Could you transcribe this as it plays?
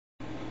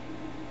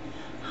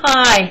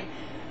Hi,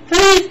 who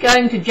is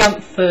going to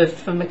jump first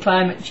from the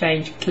climate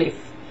change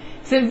cliff?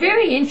 It's a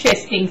very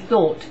interesting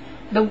thought.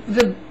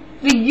 The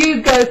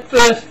you go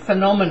first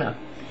phenomena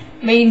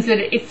means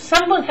that if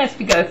someone has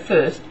to go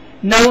first,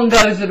 no one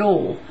goes at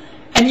all.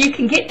 And you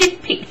can get this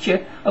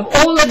picture of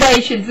all the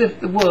nations of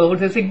the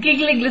world as a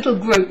giggling little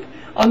group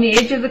on the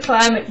edge of the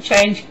climate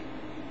change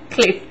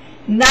cliff,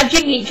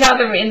 nudging each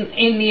other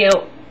in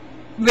the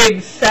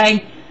ribs,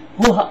 saying,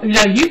 "Oh,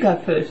 no, you go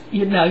first.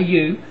 You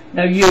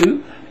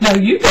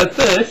go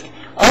first.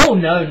 Oh,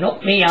 no,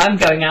 not me. I'm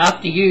going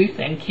after you,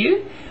 thank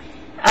you."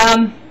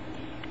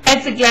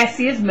 As the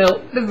glaciers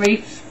melt, the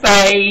reefs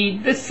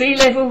fade, the sea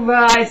level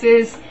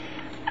rises.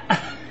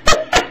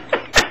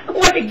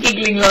 What a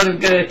giggling lot of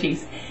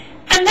Gerties.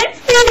 And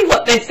that's really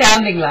what they're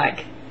sounding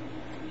like.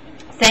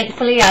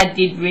 Thankfully, I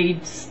did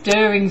read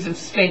stirrings of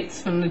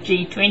sense from the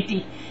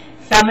G20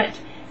 summit.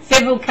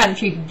 Several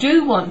countries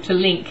do want to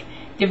link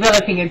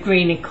developing a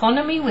green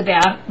economy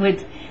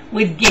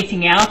with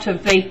getting out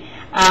of the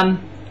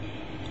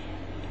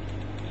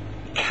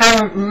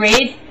current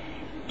red.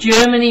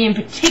 Germany in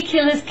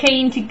particular is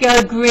keen to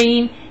go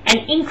green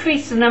and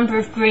increase the number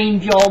of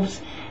green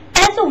jobs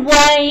as a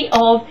way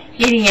of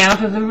getting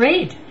out of the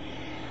red.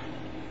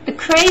 The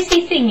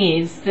crazy thing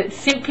is that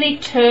simply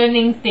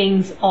turning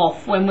things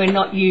off when we're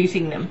not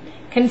using them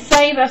can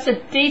save us a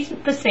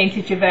decent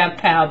percentage of our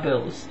power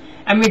bills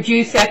and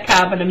reduce our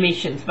carbon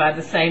emissions by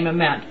the same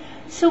amount.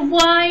 So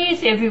why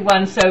is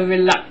everyone so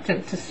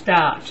reluctant to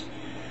start?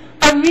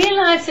 I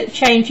realise that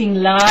changing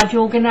large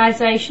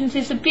organisations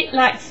is a bit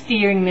like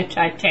steering the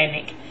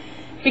Titanic,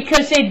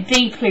 because they're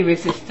deeply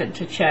resistant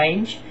to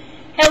change.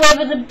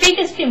 However, the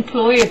biggest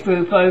employer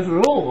group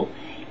overall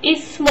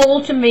is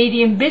small to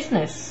medium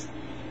business.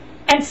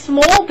 And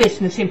small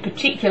business in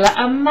particular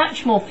are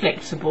much more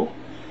flexible.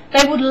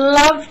 They would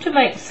love to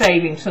make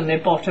savings on their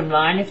bottom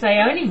line if they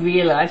only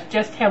realised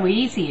just how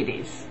easy it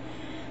is.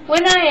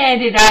 When I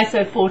added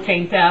ISO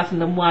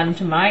 14001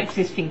 to my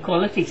existing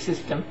quality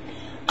system,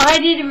 I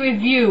did a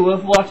review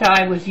of what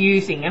I was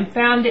using and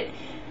found it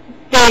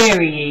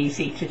very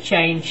easy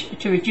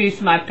to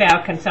reduce my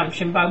power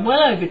consumption by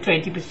well over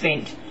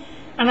 20%.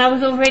 And I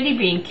was already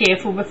being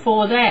careful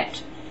before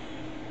that.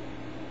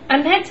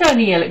 And that's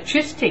only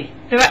electricity.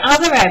 There are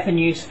other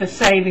avenues for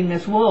saving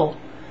as well.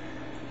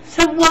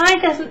 So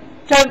why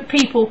don't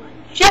people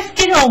just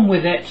get on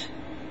with it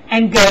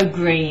and go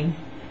green?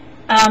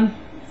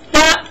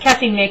 Start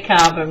cutting their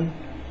carbon.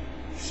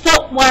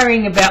 Stop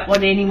worrying about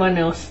what anyone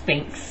else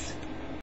thinks.